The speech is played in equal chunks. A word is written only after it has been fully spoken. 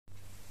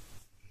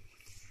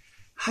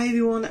Hi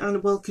everyone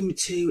and welcome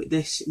to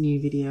this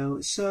new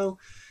video. So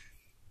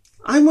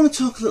I want to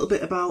talk a little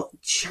bit about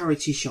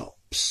charity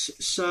shops.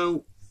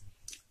 So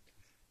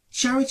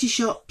charity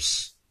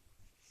shops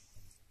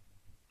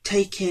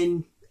take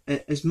in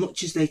as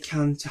much as they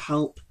can to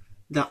help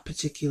that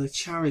particular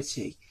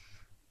charity,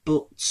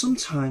 but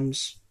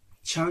sometimes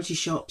charity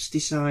shops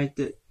decide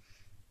that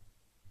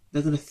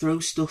they're going to throw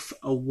stuff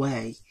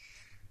away,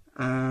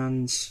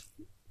 and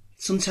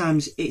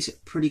sometimes it's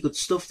pretty good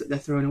stuff that they're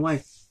throwing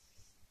away.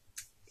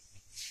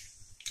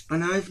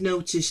 And I've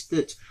noticed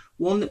that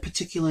one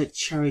particular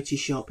charity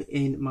shop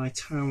in my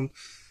town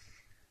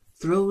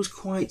throws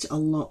quite a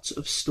lot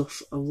of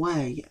stuff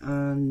away,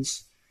 and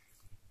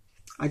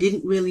I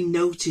didn't really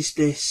notice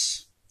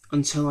this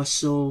until I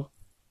saw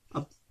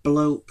a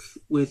bloke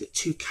with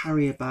 2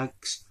 carrier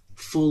bags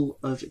full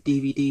of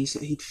DVDs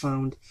that he'd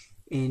found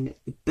in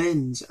the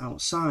bins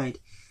outside,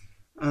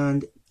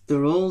 and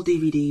they're all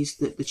DVDs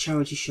that the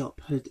charity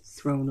shop had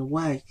thrown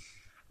away.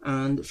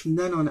 And from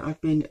then on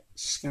I've been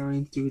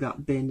scouring through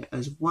that bin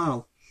as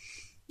well,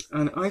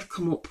 and I've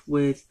come up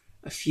with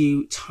a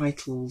few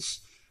titles,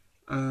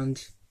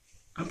 and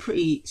I'm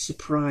pretty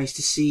surprised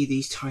to see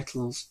these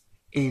titles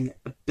in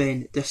a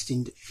bin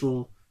destined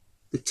for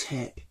the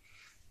tip.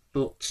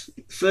 But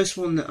the first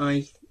one that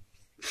I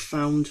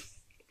found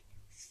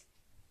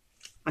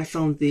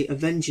the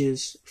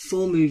Avengers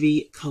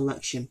 4-movie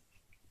collection.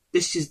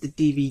 This is the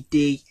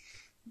DVD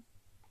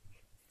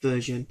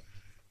version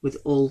with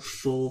all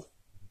 4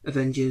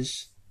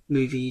 Avengers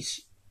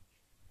movies.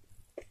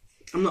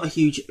 I'm not a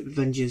huge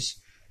Avengers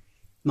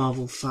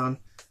Marvel fan,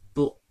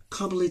 but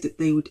can't believe that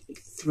they would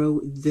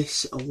throw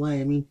this away.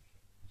 I mean,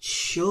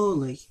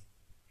 surely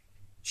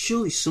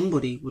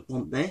somebody would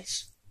want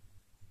this,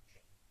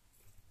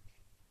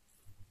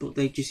 but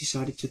they just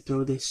decided to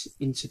throw this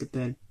into the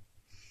bin.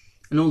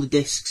 And all the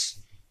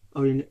discs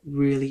are in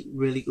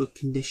really good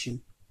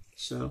condition,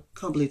 so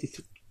can't believe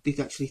they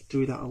actually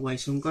threw that away,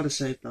 so I'm glad I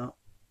saved that.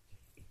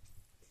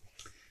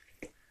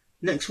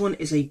 Next one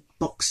is a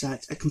box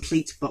set, a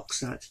complete box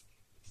set.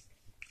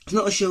 It's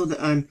not a show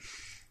that I'm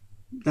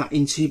that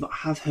into, but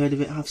I have heard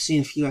of it. I've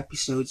seen a few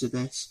episodes of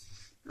this,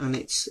 and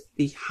it's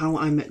the How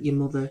I Met Your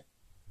Mother,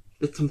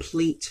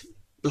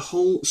 the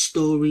whole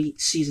story,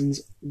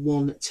 seasons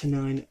 1 to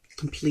 9,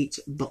 complete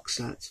box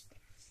set.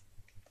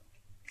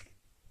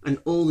 And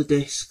all the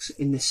discs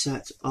in this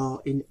set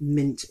are in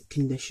mint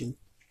condition.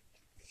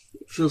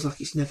 It feels like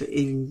it's never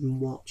even been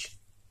watched.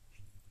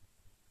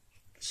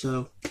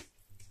 So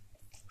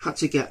had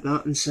to get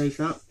that and save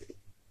that.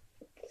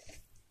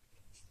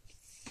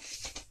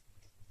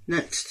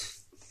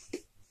 Next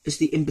is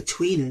the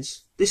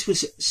In-Betweeners. This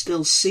was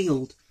still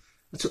sealed.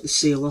 I took the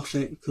seal off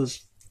it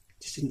because I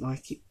just didn't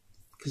like it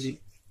because it'd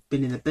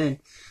been in a bin.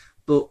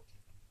 But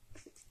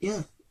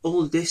yeah,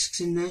 all the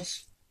discs in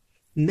this,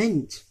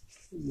 mint.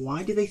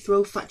 Why do they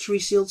throw factory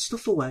sealed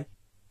stuff away?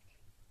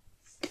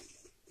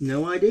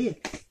 No idea.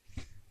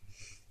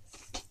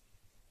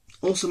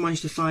 Also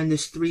managed to find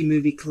this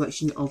 3-movie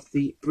collection of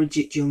the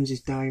Bridget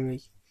Jones's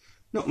Diary.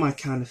 Not my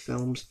kind of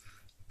films,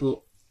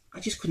 but I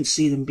just couldn't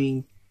see them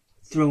being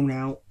thrown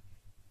out,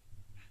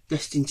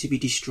 destined to be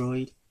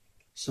destroyed,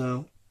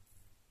 so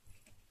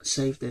I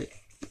saved it.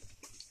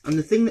 And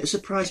the thing that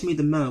surprised me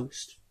the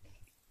most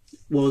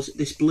was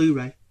this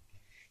Blu-ray.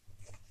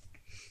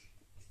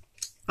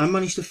 I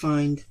managed to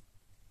find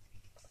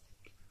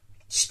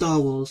Star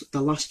Wars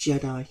The Last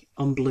Jedi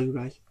on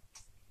Blu-ray.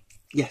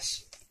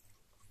 Yes.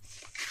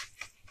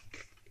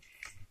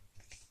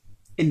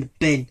 In the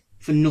bin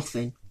for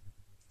nothing.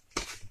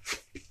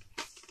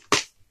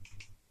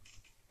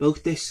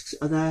 Both discs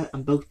are there,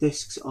 and both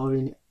discs are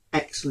in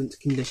excellent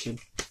condition.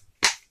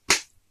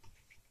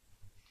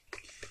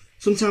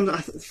 Sometimes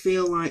I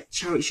feel like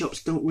charity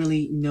shops don't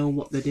really know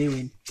what they're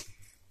doing.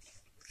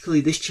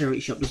 Clearly this charity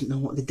shop doesn't know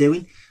what they're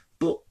doing,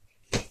 but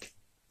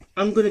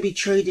I'm going to be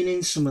trading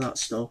in some of that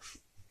stuff,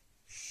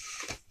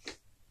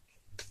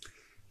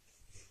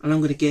 and I'm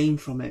going to gain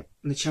from it,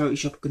 and the charity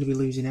shop are going to be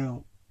losing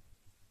out.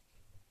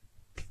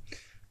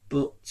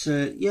 But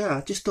yeah,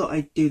 I just thought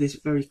I'd do this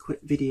very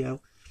quick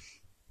video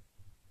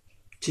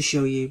to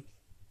show you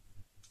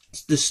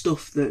the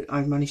stuff that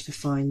I've managed to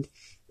find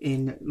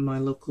in my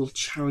local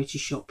charity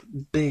shop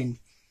bin.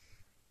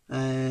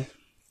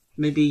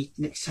 Maybe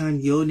next time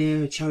you're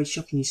near a charity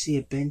shop and you see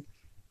a bin,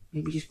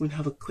 maybe just go and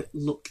have a quick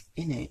look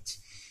in it.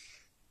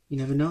 You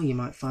never know, you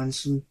might find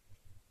some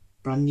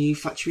brand new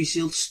factory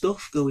sealed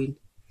stuff going.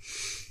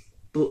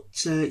 But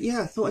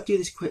yeah, I thought I'd do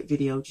this quick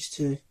video just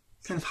to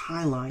kind of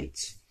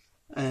highlight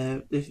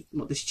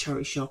what this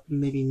charity shop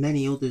and maybe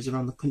many others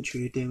around the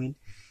country are doing,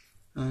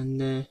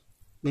 and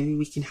maybe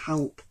we can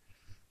help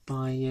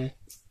by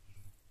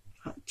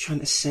trying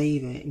to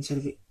save it instead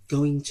of it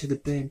going to the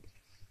bin.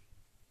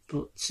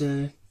 But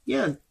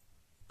yeah,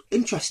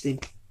 interesting.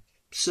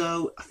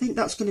 So I think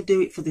that's going to do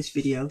it for this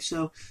video.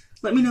 So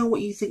let me know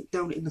what you think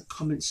down in the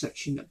comment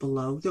section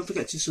below. Don't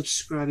forget to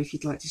subscribe if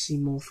you'd like to see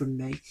more from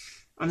me.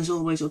 And as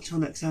always, until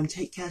next time,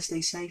 take care,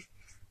 stay safe,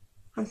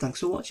 and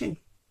thanks for watching.